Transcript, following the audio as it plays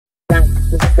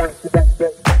இதுல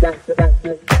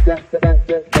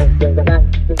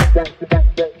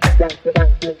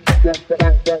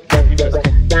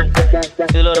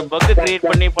ஒரு buck create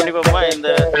பண்ணி பார்ப்போமா? இந்த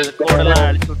கோட் எல்லாம்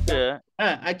அழிச்சு விட்டு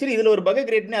ஆக்சுவலி இதுல ஒரு பக்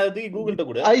கிரியேட் பண்ணி அதை தூக்கி கூகுள்கிட்ட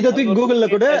கூட இதை தூக்கி கூகுள்ல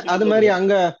கூட அது மாதிரி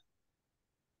அங்க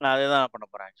நான் அதேதான் பண்ண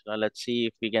போறேன். ஆக்சுவலா let's see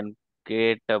if we can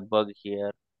create a bug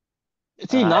here.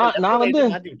 நான் வந்து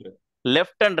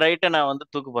லெஃப்ட் அண்ட் ரைட்டை நான் வந்து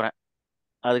தூக்க போறேன்.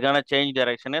 அதுக்கான சேஞ்ச்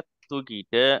டைரக்ஷனை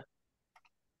தூக்கிட்டு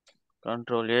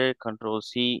Control A, Control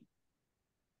C.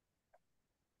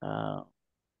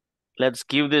 Let's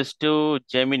give this to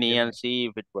Gemini and see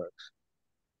if it works.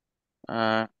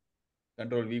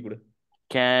 Control V கூட.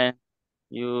 Can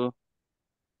you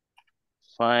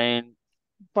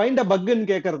find a bug ன்னு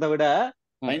கேக்குறத விட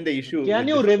find the issue.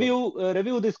 Can you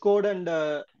review this code and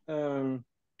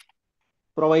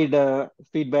provide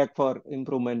feedback for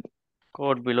improvement?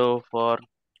 Code below for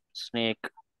snake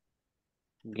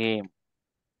game.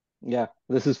 Yeah,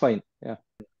 this is fine. Yeah.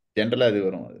 Generally அது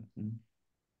வரும் அது.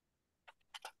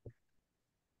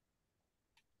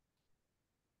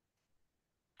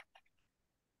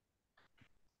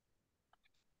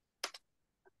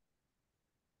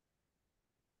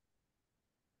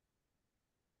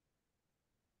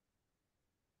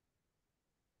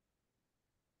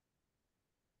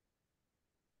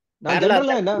 நான்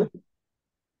ஜெனரலா என்ன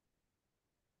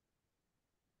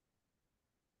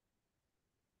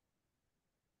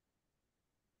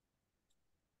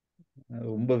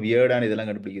ரொம்ப வியர்டான இதெல்லாம்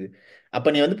கண்டுபிடிக்குது.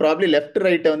 அப்ப நீ வந்து ப்ராபபிலி லெஃப்ட்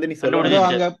ரைட் வந்து நீ சொல்லணும்.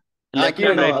 அங்க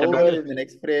left right over in the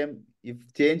next frame if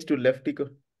change to left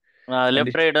equal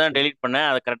left right தான் டெலீட் பண்ணேன்.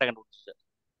 அத கரெக்ட்டா கண்டுபிடிச்சேன்.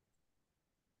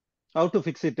 how to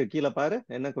fix it கீழ பாரு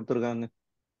என்ன கொடுத்திருக்காங்க.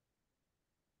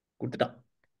 கொடுத்துட்டான்.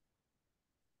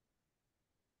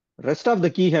 rest of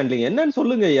the key handling என்னன்னு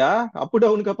சொல்லுங்கய்யா. அப்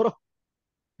டவுனுக்கு அப்புறம்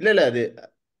இல்ல அது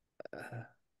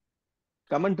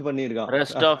கமெண்ட் பண்ணிருக்கான்.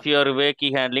 Rest of your way key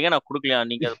handling நான் கொடுக்கலையா?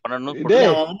 நீங்க அது பண்ணனும்.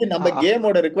 அவன் வந்து நம்ம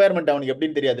கேமோட ரிக்வயர்மென்ட் அவனுக்கு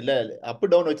எப்படின்னு தெரியாதுல்ல. அப்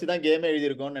டவுன் வச்சு தான் கேமே எழுதி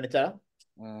இருக்கும்னு நினைச்சா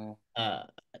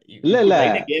இல்ல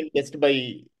game just by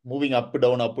moving up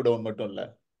down மட்டும் இல்ல.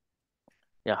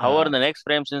 Yeah, however, in the next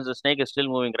frame, since the snake is still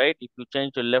moving right, if you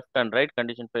change to left and right,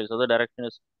 condition fails. So the direction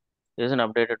isn't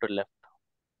updated to left.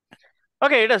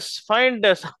 Okay, it is find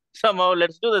somehow.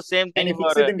 Let's do the same thing.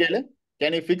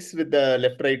 Can you fix with the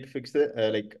left right fix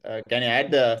can you add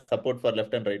the support for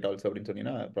left and right also அப்படினு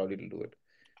சொன்னீனா probably will do it.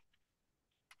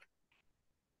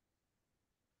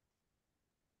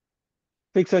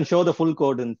 Fix and show the full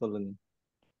code ன்னு சொல்லுங்க.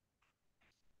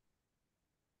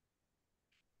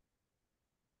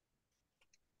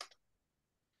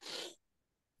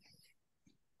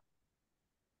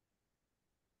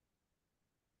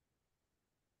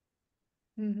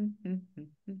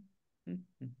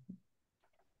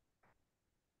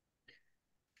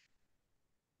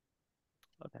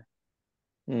 Okay.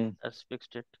 That's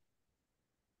fixed it.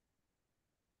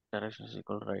 Direction is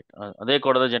equal to right. அதே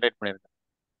கோட தான் generate பண்ணிருக்கேன்.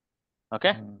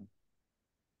 Okay?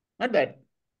 Not bad.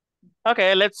 Okay,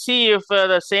 let's see if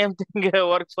the same thing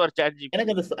works for ChatGPT.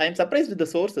 I am surprised with the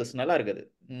sources. நல்லா இருக்குது.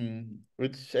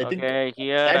 Which I think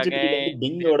here ChatGPT வந்து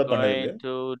Bing ஓட பண்ணது.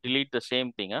 To delete the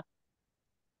same thing,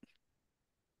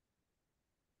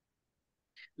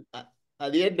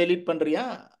 அதையே delete பண்றியா?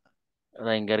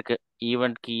 அதான் இங்க இருக்கு.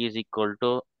 Event key is equal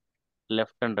to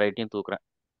left and right யும் தூக்குறேன்.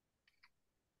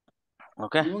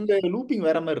 Okay? இவங்க லூப்பிங்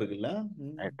வேற மாதிரி இருக்குல்ல?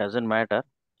 It doesn't matter.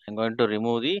 I'm going to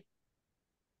remove the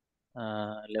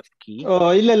left key.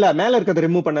 இல்ல மேல இருக்கத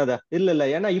ரிமூவ் பண்ணாத. இல்ல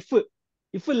ஏன்னா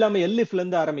if இல்லாம elifல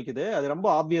இருந்து ஆரம்பிக்குது. அது ரொம்ப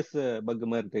ஆப்வியஸ் பக்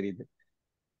மாதிரி தெரியுது.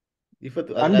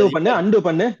 undo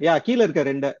பண்ணு. யா கீழ இருக்க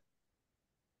ரெண்டு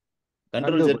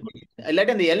கண்ட்ரோல் Z.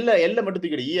 இல்லாட்டி அந்த L மட்டும்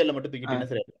தூக்கிடு. EL மட்டும் தூக்கிட்டீனா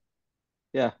சரியா இருக்கும்.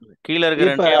 யா கீழ இருக்க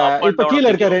ரெண்டு இப்ப கீழ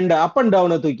இருக்க ரெண்டு அப் அண்ட்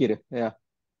டவுன் தூக்கிரு. யா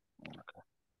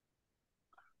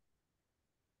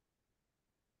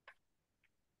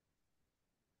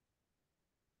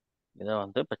இத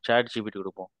வந்து இப்ப ChatGPT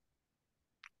கொடுப்போம்.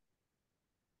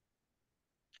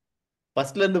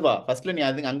 ஃபர்ஸ்ட்ல இருந்து வா. ஃபர்ஸ்ட்ல நீ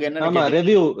அங்க என்ன ஆமா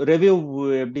ரிவ்யூ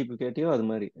எப்படி கேட்டியோ அது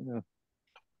மாதிரி.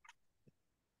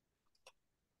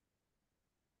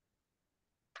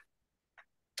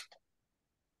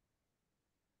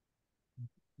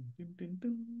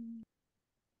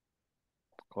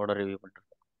 கோட ரிவ்யூ பண்றேன்.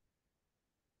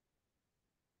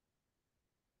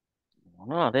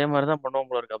 அதே மாதிரி தான் பண்ணுவோம்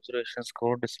போல இருக்கு. அப்சர்வேஷன்ஸ்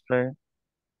கோட் டிஸ்ப்ளே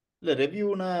இல்ல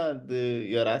ரிவ்யூனா அது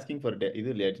you are asking for இது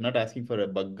இல்ல. It's not asking for a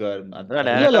bug or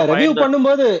இல்ல ரிவ்யூ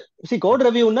பண்ணும்போது see code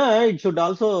reviewனா it should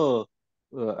also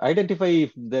identify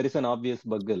if there is an obvious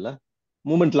bug இல்ல.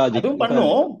 movement logic அதுவும்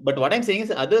பண்ணும். But what I'm saying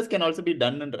is others can also be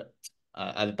done ன்ற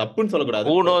அது தப்புன்னு சொல்ல கூடாது.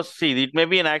 Who knows? See, it may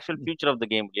be an actual feature of the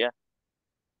game, yeah.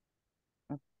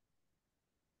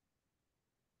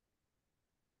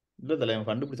 இல்ல தல இவன்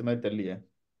கண்டுபிடிச்ச மாதிரி தெரியலையே.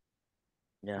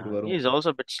 Yeah, இது he வரும். is also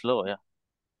a bit slow. Yeah.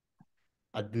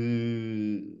 அது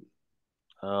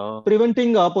Oh,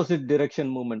 preventing opposite direction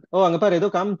movement. ஓ அங்க பாரு ஏதோ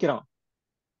காமிக்கிறான்.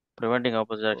 preventing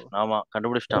opposite ஓ, action. ஆமா,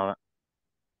 கண்டுபிடிச்சிட்டான் அவன்.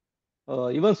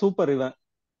 இவன் சூப்பர். இவன்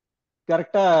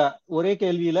கரெக்டா ஒரே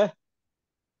கேள்வியில.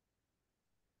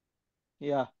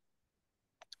 யா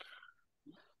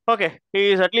Okay, he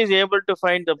is at least able to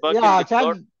find the bug yeah in the chat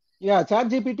code yeah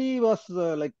chat GPT was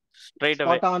like straight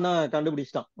away. Spot ஆன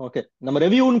கண்டுபிடிச்சிட்டான். ஓகே, நம்ம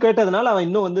ரெவியூன்னு கேட்டதுனால அவன்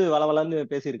இன்னும் வந்து வளவலன்னு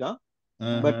பேசியிருக்கான்.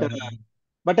 But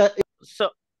but So,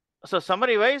 so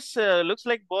summary wise, looks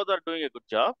like both are doing a good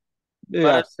job. Yeah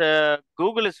Whereas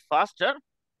Google is faster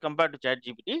compared to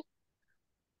ChatGPT,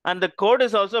 and the code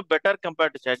is also better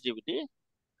compared to ChatGPT.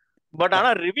 But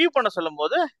ஆனா review பண்ண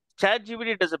சொல்லும்போது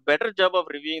ChatGPT does a better job of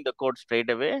reviewing the code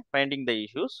straight away, finding the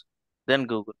issues than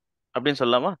Google. அப்படின்னு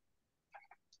சொல்லலாமா?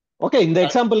 Okay, இந்த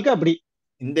எக்ஸாம்பிளுக்கு அப்படி.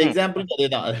 இந்த example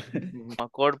அதேதான்.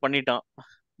 கோட் பண்ணிட்டான்,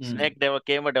 ஸ்னேக்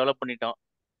கேம டெவலப் பண்ணிட்டான்.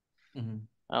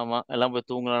 ஆமா, எல்லாம் போய்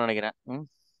தூங்கலாம்னு நினைக்கிறேன்.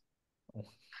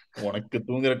 உனக்கு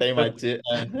தூங்குற டைம் ஆச்சு.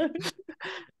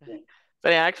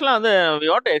 சரி, ஆக்சுவலா வந்து we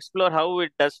want to explore how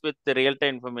it does with the real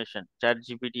time information,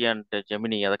 ChatGPT and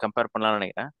Gemini. அதை கம்பேர் பண்ணலாம்னு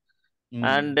நினைக்கிறேன்.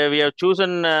 And we have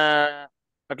chosen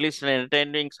at least an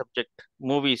entertaining subject,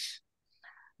 movies.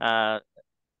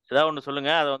 ஏதாவது ஒன்று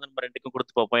சொல்லுங்க, அதை வந்து நம்ம ரெண்டுக்கும்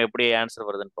கொடுத்து பார்ப்போம், எப்படி ஆன்சர்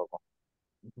வருதுன்னு பார்ப்போம்.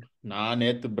 நான்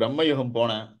நேத்து பிரம்மயுகம்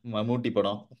போனேன், மம்மூட்டி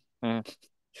படம்.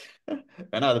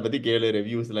 வேணா அதை பத்தி கேளு,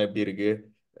 ரிவ்யூஸ் எல்லாம் எப்படி இருக்கு.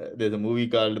 There's a movie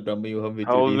called பிரம்மயுகம் which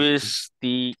How it is. is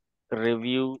the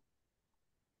review?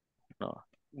 No,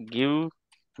 give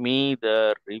me the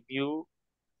review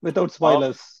without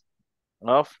spoilers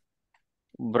of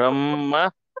Brahma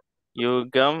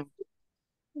Yugam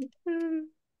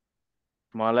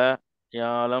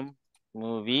Malayalam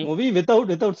movie. Movie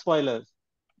without spoilers.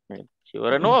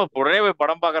 இவர் என்ன உடனே போய்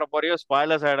படம் பாக்குற போறியோ,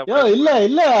 ஸ்பாய்லர்ஸ் யோ ஆயிடக்கூடாது. இல்ல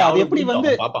இல்ல, அது அவனுக்கு எப்படி பிடிக்கும்,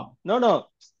 வந்து அவன் பாப்பான். நோ நோ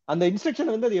அந்த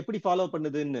இன்ஸ்ட்ரக்ஷன் வந்து அது எப்படி ஃபாலோ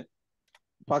பண்ணுதுன்னு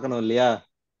பார்க்கணும் இல்லையா?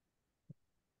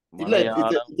 இல்ல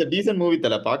Malayalam. it's a decent movie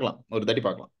தல, பார்க்கலாம், ஒரு தட்டி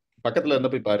பார்க்கலாம். பக்கத்துல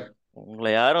இருந்தா போய் பாரு.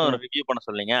 உங்களை யாரும் ரிவ்யூ பண்ண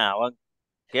சொல்லிங்க, அவன்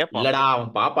கேட்பான். இல்லடா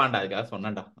அவன் பாப்பான்டா, அதுக்காக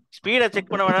சொன்னான்டா. ஸ்பீடை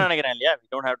செக் பண்ண வேணாம்னு நினைக்கிறேன் இல்லையா? we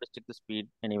don't have to check the speed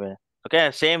anyway. Okay,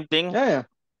 same thing.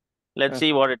 Let's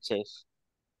see what it says.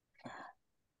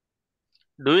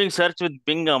 Doing search with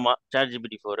Bing, ஆமா,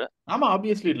 ChatGPT4. ஆமா,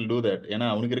 obviously it will do that. ஏன்னா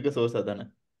அவனுக்கு இருக்க சோர்ஸ் அதானே.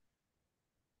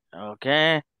 Okay.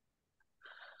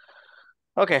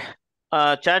 Okay.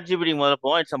 ChatGPT முதல்ல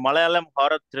போவோம். It's a Malayalam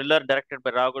horror thriller directed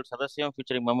by Rahul Sadasyam,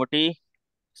 featuring Mammootty.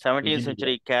 17th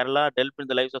century Kerala delved into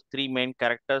the lives of three main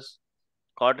characters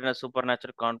caught in a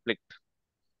supernatural conflict.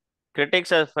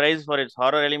 Critics have praised for its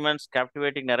horror elements,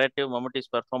 captivating narrative.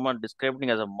 Mammootty's performance described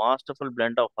as a masterful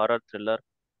blend of horror thriller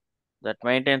that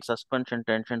maintains suspense and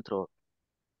tension throughout.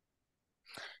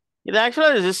 இது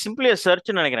ஆக்சுவலா இது simply search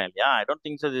நினைக்கிறேன் இல்லையா? I don't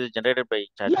think so this is generated by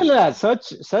ChatGPT. இல்ல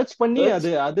search பண்ணி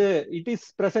அது it is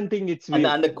presenting it's view.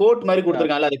 அந்த code மாதிரி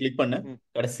கொடுத்திருக்காங்க, அதை கிளிக் பண்ணு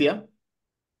கடைசியா.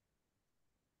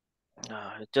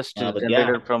 just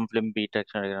generated from FlimBeat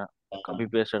நினைக்கிறேன், காப்பி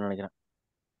பேஸ்ட் நினைக்கிறேன்.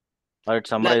 or it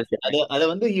summarized it. அத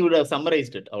வந்து you would have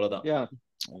summarized it, அவ்வளவுதான்.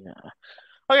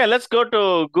 Okay, let's go to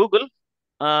Google.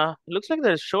 Looks like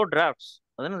there is show drafts.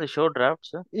 அதான் the show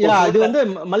drafts. இது வந்து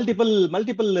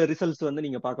மல்டிபிள் ரிசல்ட்ஸ் வந்து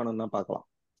நீங்க பார்க்கணும்னா பார்க்கலாம்.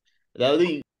 அதாவது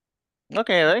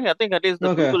okay, I think at least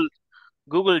the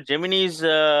Google Gemini's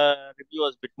review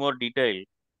was a bit more detailed.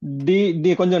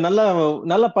 கொஞ்சம்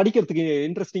நல்லா படிக்கிறதுக்கு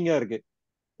இன்ட்ரெஸ்டிங்கா இருக்கு.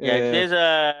 Yeah, it says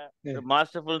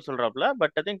masterful சொல்றாப்ல,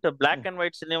 but I think the black and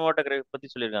white cinematography பத்தி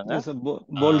சொல்லிருக்காங்க.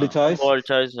 bold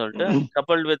choice சொல்லிட்டு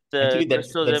coupled with actually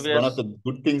that's one of the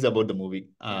good things about the movie.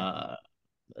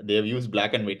 They have used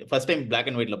black and white. First time black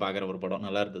and white ல பாக்குற ஒரு படம்,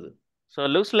 நல்லா இருந்தது. So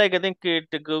looks like I think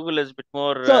Google is a bit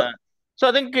more so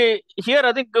I think here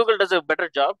I think Google does a better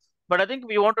job, but I think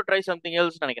we want to try something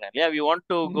else நினைக்கிறேன். Yeah, we want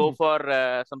to go for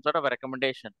some sort of a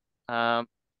recommendation.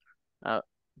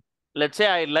 Let's say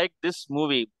I like this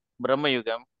movie Brahma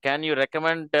Yugam. Can you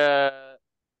recommend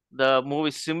the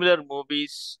movies, similar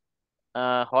movies,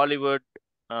 Hollywood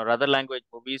or other language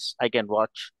movies I can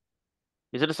watch?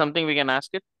 Is it something we can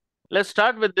ask it? Let's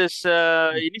start with this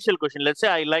initial question. Let's say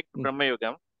I like Brahma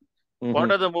Yugam. What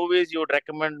are the movies you would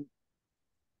recommend?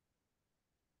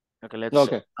 Okay, let's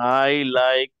say I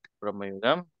liked Brahma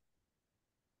Yugam.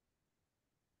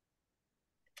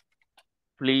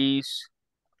 Please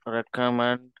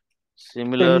recommend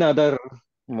similar other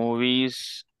movies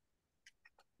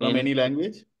from any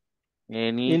language.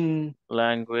 In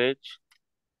language.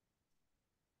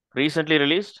 Recently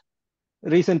released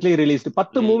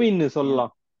 10 மூவின்னு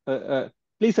சொல்லலாம்.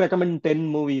 Please recommend 10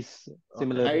 movies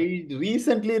similar. I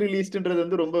recently releasedன்றது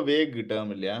வந்து ரொம்ப vague term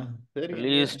இல்லையா? சரி,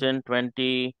 released in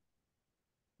 20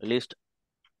 released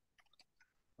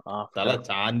தல after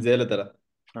சான்ஸே இல்ல தல.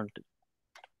 20.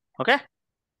 Okay.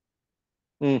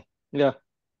 Yeah.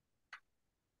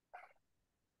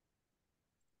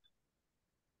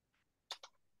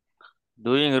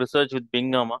 Doing research with Bing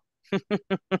ama.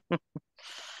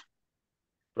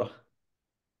 Bro.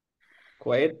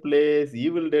 Quiet Place,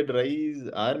 Evil Dead Rise,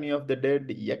 Army of the Dead,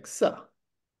 Exa,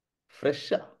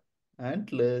 Fresha,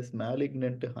 Antlers,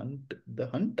 Malignant, Hunt, The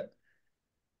Hunt.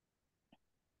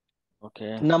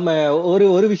 Okay. நம்ம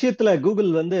ஒரு விஷயத்துல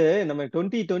Google வந்து நம்ம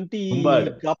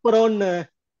தும்பாடு 2020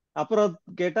 அப்புறம்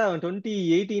கேட்டா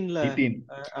 2018ல 18.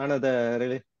 ஆனத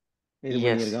இது Yes.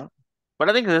 பண்ணியிருக்கான். But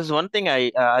I think this is one thing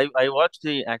I watched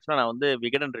the actually நான் வந்து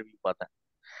Vigadan review பார்த்தேன்.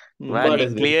 Where Tumbad he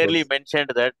is very clearly close.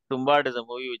 mentioned that Tumbad is a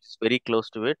movie which is very close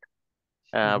to it.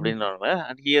 அப்படின்னாங்க.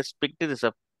 And he has picked this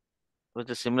up with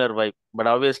a similar vibe. But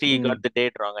obviously he got the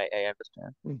date wrong. I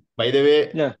understand. By the way,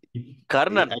 Yeah.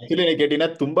 Karnan. Actually என்ன கேட்டீங்கன்னா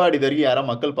தும்பாடு இது வரைக்கும் யாரும்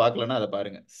மக்கள் பார்க்கலன்னா அதை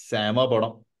பாருங்க, செம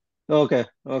படம். Okay.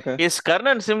 Okay. Is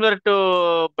Karnan similar to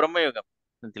Brahmayugam?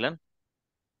 Nithilan?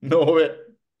 No way.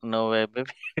 No way.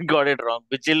 Maybe I got it wrong.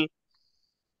 Vigil,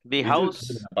 The Vigil House,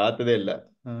 நான் பார்த்ததே இல்ல.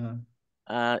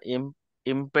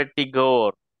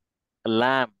 Impetigore,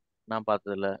 Lamb, நான்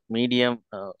பார்த்ததில்ல. Medium,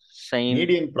 Saint,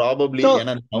 medium probably, So,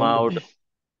 ஏன்னா Maud,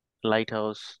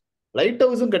 Lighthouse. லைட்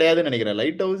ஹவுஸும் கிடையாதுன்னு நினைக்கிறேன்.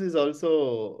 Light house is also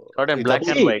Shot in it's black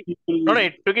about and see, white. No,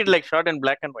 it took it like shot in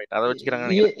black and white. அதை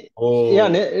வச்சுக்கிறாங்கன்னு நினைக்கிறேன். yeah,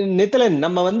 Nithilan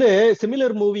நம்ம வந்து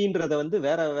similar மூவின்றத வந்து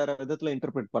வேற வேற விதத்துல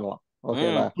இன்டர்பிரட் பண்ணலாம்.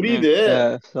 ஓகேவா? புரியுது.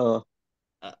 So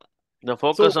The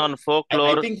focus on I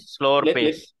folklore, think slower let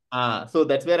pace. so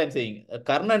that's where I'm saying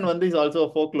Karnan வந்து is also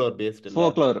folklore based இல்ல.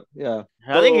 folklore, yeah.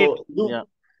 I think it, yeah.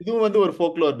 இதுவும் வந்து ஒரு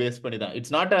folklore பேஸ் பண்ணி தான்.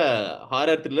 It's not a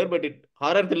horror thriller, but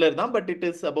horror thriller தான், but it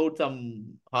is about some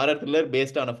horror thriller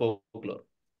based on a folklore.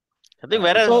 I think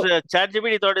whereas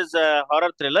ChatGPT thought is a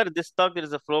horror thriller, this thought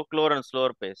is a folklore and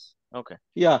slower pace. Okay.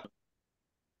 Yeah.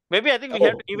 Maybe I think we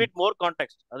have to give it more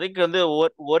context. I think வந்து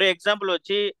ஒரு example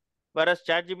வச்சு, whereas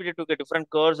ChatGPT took a different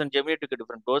course and Gemini took a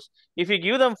different course. If you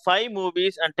give them 5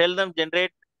 movies and tell them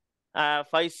generate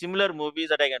 5 similar movies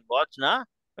that I can watch now,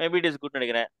 maybe it is good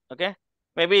நினைக்கிறேன். Okay.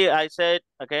 Maybe I said,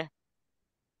 okay,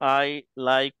 I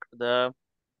like the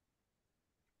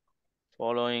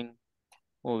following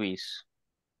movies.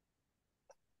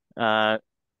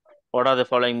 What are the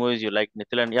following movies you like,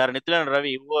 Nithilan? Yeah, Nithilan and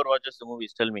Ravi, whoever watches the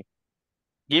movies, tell me.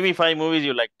 Give me 5 movies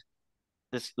you liked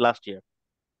this last year.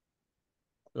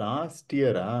 Last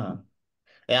இயரா?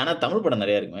 ஆனா தமிழ் படம்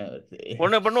நிறைய இருக்குமே.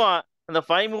 ஒண்ணு பண்ணுவான், அந்த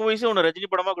 5 movies ஒன்னு ரஜினி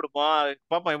படமா கொடுப்பான்,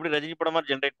 பாப்பா எப்படி ரஜினி படமா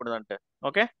ஜெனரேட் பண்ணுதான்ட்டு.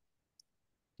 ஓகே.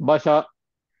 பாஷா,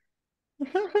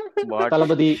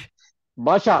 தளபதி,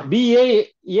 பாஷா,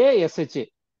 BASHA.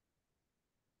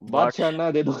 பாட்ஷான்னா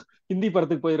அது ஏதோ ஹிந்தி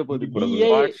படத்துக்கு போயிட போகுது.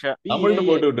 தமிழ்ல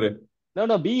போட்டு விட்டுரு.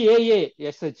 No,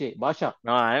 BASHA, Basha.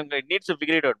 No, it needs to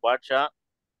figure it out. Baasha,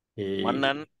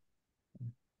 மன்னன்,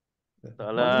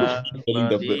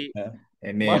 தளபதி,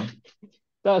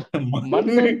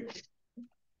 மன்னன்.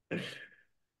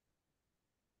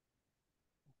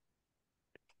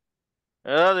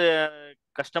 ஏதாவது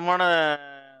கஷ்டமான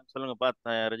சொல்லுங்க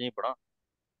பார்த்தேன் ரஜினி படம்.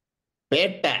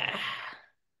 பேட்டை.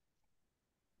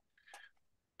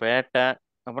 பேட்டை.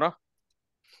 அப்புறம்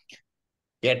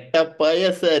கெட்ட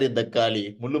பயசார் இந்த காளி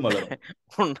முள்ளு மலரும்.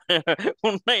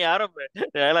 உன்னை யாரும்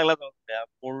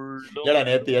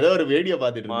நேத்து ஏதோ ஒரு வீடியோ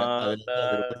பாத்துட்டு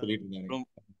இருந்தேன்.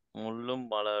 Mullum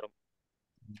Malarum.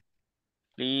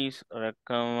 Please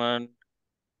recommend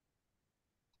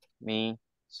me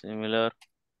similar.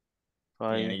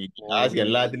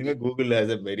 எல்லாத்துலயுமே Google has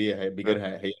a very bigger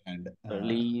hand.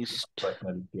 Released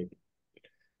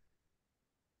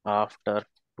after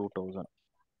 2000.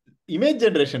 Image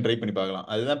generation try பண்ணி பார்க்கலாம்.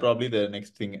 அதுதான் probably the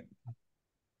next thing.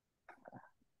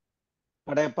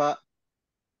 அடேப்பா.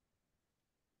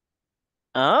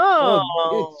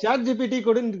 ChatGPT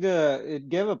couldn't it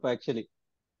gave up actually.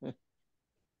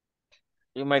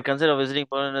 You might consider visiting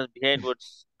foreigners behind woods.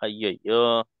 ஐயோ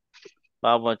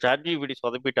பாப்பா ChatGPT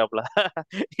சொதப்பிட்டாப்ல.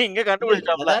 இங்க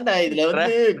கண்டுபிடிச்சாப்ல. இதுல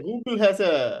வந்து Google has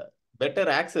a better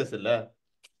access இல்ல.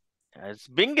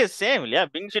 Bing is same, yeah.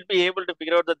 Bing should be able to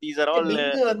figure out that these are all.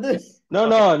 No,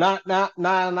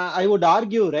 I would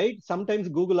argue, right? Sometimes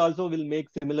Google also will make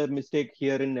similar mistake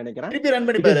here in நினைக்கிறேன். திருப்பி run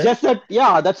பண்ணி பாரு. It is just that,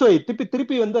 yeah, that's why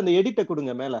திருப்பி வந்து அந்த எடிட்ட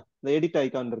கொடுங்க மேல. அந்த எடிட்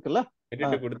ஐகான் இருக்குல்ல?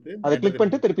 எடிட்ட கொடுத்து அத கிளிக்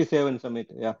பண்ணிட்டு திருப்பி save and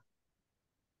submit. Yeah.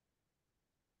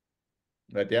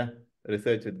 But yeah,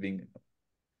 research with Bing.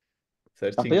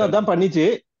 Searching. அப்பயும் அதான் பண்ணிச்சு.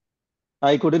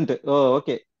 I couldn't. Oh,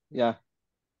 okay. Yeah.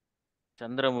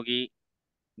 Chandramukhi,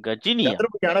 Ghajini.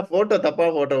 சந்திரமுகியான photo தப்பா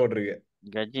போட்டோ போட்டுருக்கு.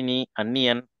 கஜினி,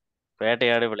 அன்னியன்,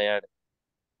 வேட்டையாடு விளையாடு.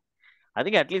 I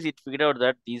think at least it figured out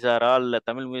that these are all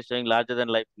Tamil movies showing larger than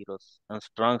life heroes and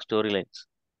strong storylines.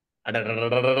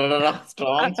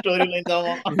 Strong story lines.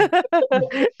 ஆமா.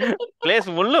 Place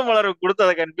முள்ளு மலர் கொடுத்து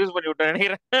அதை confuse பண்ணி விட்டேன்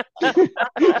நினைக்கிறேன்.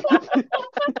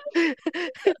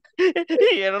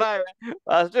 என்னடா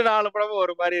ஃபர்ஸ்ட் 4 படமும்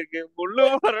ஒரு மாதிரி இருக்கு, முள்ளு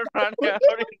மலர் அப்படின்ட்டு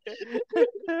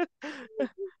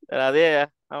அதே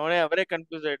அவரே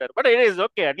கன்ஃபியூஸ் ஆயிட்டாரு. But it is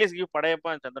okay, at least give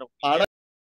Padayappa Chandramukhi.